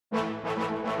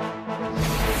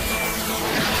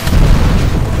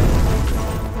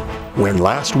When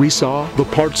last we saw the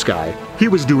parts guy, he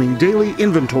was doing daily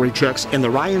inventory checks in the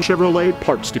Ryan Chevrolet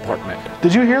parts department.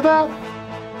 Did you hear that?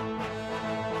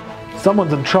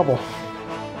 Someone's in trouble.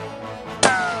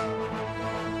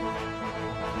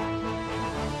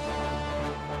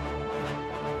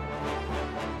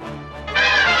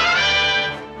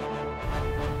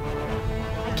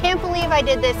 I can't believe I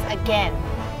did this again.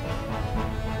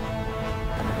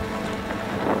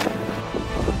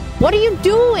 What are you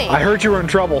doing? I heard you were in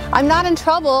trouble. I'm not in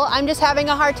trouble. I'm just having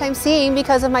a hard time seeing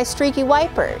because of my streaky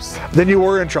wipers. Then you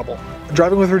were in trouble.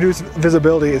 Driving with reduced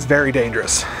visibility is very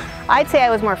dangerous. I'd say I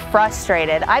was more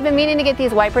frustrated. I've been meaning to get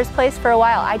these wipers placed for a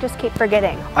while. I just keep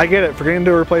forgetting. I get it. Forgetting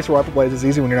to replace your wiper blades is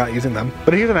easy when you're not using them.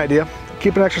 But here's an idea.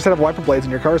 Keep an extra set of wiper blades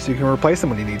in your car so you can replace them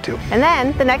when you need to. And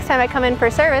then, the next time I come in for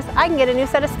service, I can get a new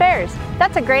set of spares.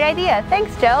 That's a great idea.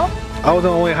 Thanks, Joe. I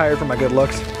wasn't only hired for my good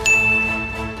looks.